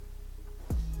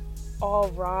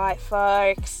Alright,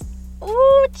 folks.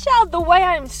 Ooh, child, the way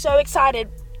I'm so excited.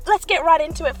 Let's get right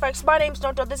into it, folks. My name's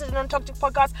Nonto. This is a Non-Toxic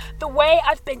Podcast. The way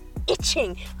I've been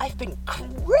itching, I've been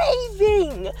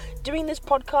craving doing this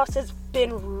podcast has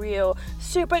been real.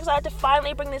 Super excited to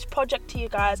finally bring this project to you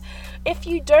guys. If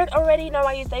you don't already know,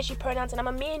 I use they, she pronouns, and I'm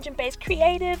a me engine-based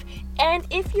creative. And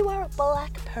if you are a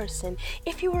black person,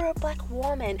 if you are a black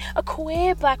woman, a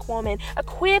queer black woman, a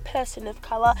queer person of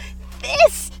color,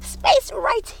 this space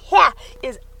right here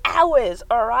is ours,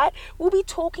 alright? We'll be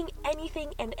talking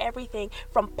anything and everything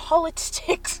from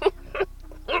politics,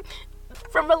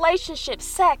 from relationships,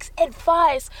 sex,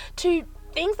 advice, to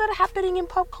things that are happening in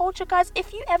pop culture, guys.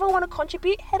 If you ever want to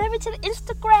contribute, head over to the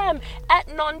Instagram at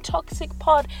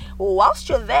NONTOXICPOD. Whilst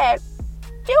you're there,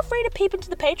 feel free to peep into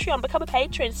the Patreon, become a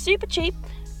patron, super cheap.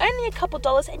 Only a couple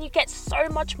dollars, and you get so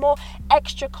much more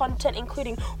extra content,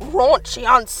 including raunchy,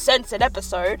 uncensored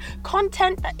episode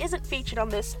content that isn't featured on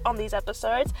these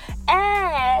episodes,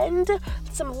 and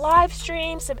some live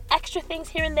streams, some extra things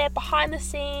here and there behind the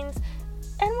scenes,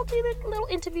 and we'll do the little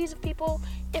interviews of people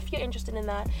if you're interested in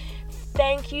that.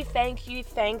 Thank you.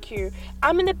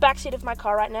 I'm in the backseat of my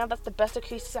car right now. That's the best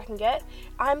acoustics I can get.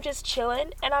 I'm just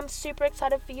chilling, and I'm super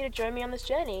excited for you to join me on this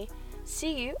journey.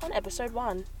 See you on episode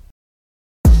 1.